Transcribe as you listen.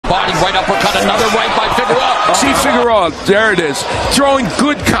right uppercut, another right by Figueroa. See Figueroa, there it is, throwing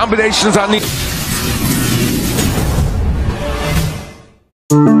good combinations on the...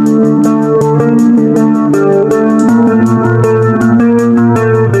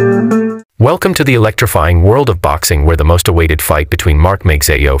 Welcome to the electrifying world of boxing, where the most awaited fight between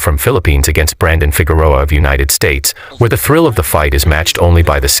Magsayo from Philippines against Brandon Figueroa of United States, where the thrill of the fight is matched only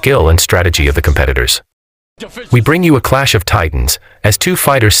by the skill and strategy of the competitors. We bring you a clash of titans, as two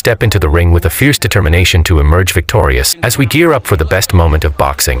fighters step into the ring with a fierce determination to emerge victorious. As we gear up for the best moment of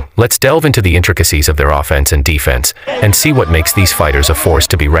boxing, let's delve into the intricacies of their offense and defense, and see what makes these fighters a force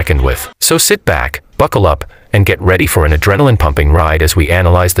to be reckoned with. So sit back, buckle up, and get ready for an adrenaline-pumping ride as we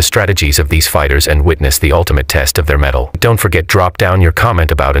analyze the strategies of these fighters and witness the ultimate test of their mettle. Don't forget, drop down your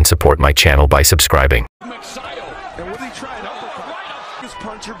comment about and support my channel by subscribing. Magsayo, and what did he try? His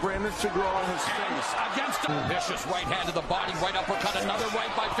puncher, Brandon Figueroa, on his face. Against a vicious right hand to the body, right uppercut, another right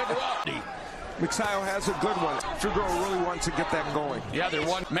by Figueroa. Magsayo has a good one. Figueroa really wants to get that going. Yeah, there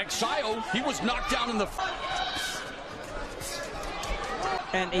one. Magsayo, he was knocked down in the...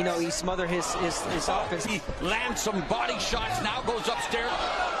 And, you know, he smothered his offense. He lands some body shots, now goes upstairs.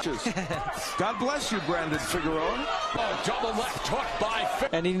 God bless you, Brandon Figueroa. Oh, double left hook by Figueroa.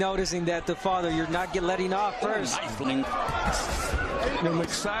 And he noticing that the father, you're not letting off first. You know,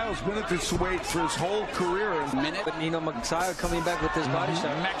 Magsayo's been at this weight for his whole career. But, you know, Magsayo coming back with this body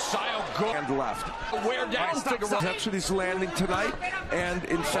shot. Magsayo good. And left. Wear down Figueroa. That's what he's landing tonight. And,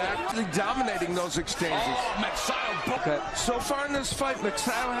 in fact, dominating those exchanges. Oh, Magsayo. Okay. So far in this fight,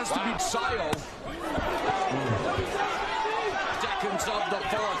 Magsayo has to be... Magsayo. Seconds of the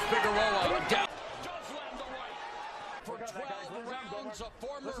fourth. Figueroa down. For 12 rounds, a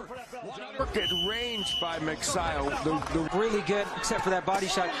former At range by Magsayo. Really good, except for that body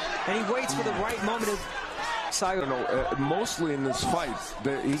shot. And he waits for the right moment of Magsayo. Mostly in this fight,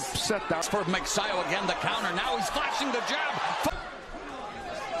 he set that for Magsayo again, the counter. Now he's flashing the jab.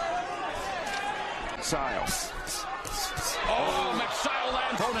 Magsayo. Oh, Magsayo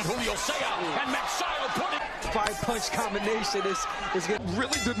lands opponent Julio Saya, and Magsayo put it. 5-punch combination is good.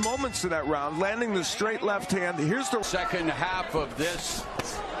 Really good moments to that round, landing the straight left hand. Here's the second half of this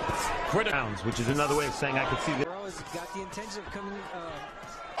rounds, which is another way of saying I could see that. Got the intention of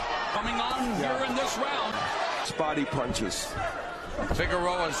coming on here in this round. Body punches.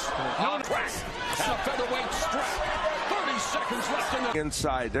 Figueroa's on track and a featherweight strap. 30 seconds left in the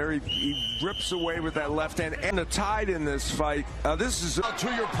inside. There he rips away with that left hand, and a tide in this fight. This is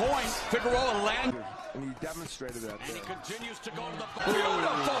to your point. Figueroa landed, and he demonstrated that. And he continues to go to the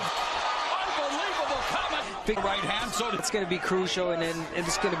beautiful, unbelievable comment. Big right hand, so it's going to be crucial, and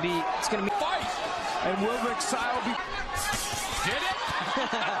it's going to be fight. And will Magsayo be? Did it?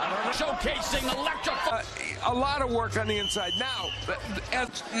 Showcasing electrifying. A lot of work on the inside now.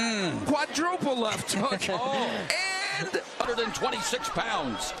 Quadruple left hook. And 126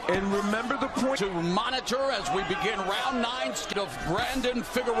 pounds. And remember the point to monitor as we begin round 9 of Brandon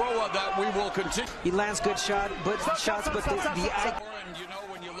Figueroa that we will continue. He lands good shots, but the eye. And you know,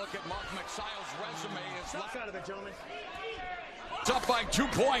 when you look at Mark Magsayo's resume, it's up by 2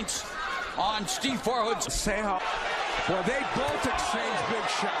 points on Steve Farhood's. Say how. Well, they both exchange big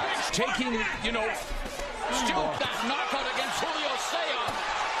shots. Taking, you know, still that knockout against Julio Saya.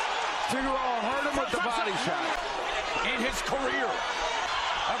 Figueroa hurt him with the body shot. In his career,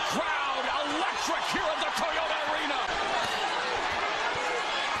 a crowd electric here at the Toyota Arena.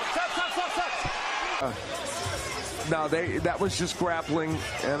 No, that was just grappling,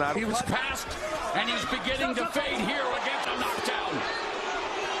 and he was passed, and he's beginning to fade here against a knockdown.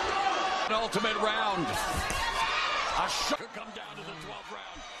 An ultimate round. A shot come down to the 12th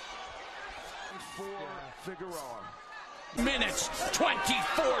round. For Figueroa. Minutes,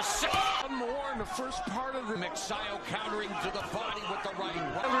 24 seconds. One more in the first part of the... Magsayo countering to the body with the right.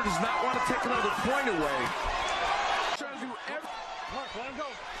 Whoever does not want to take another point away. Trying to do let him go.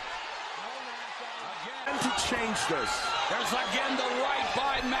 Again to change this. There's again the right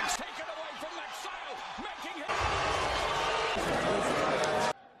by Max. Taken away from Magsayo, making him...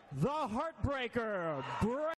 The Heartbreaker.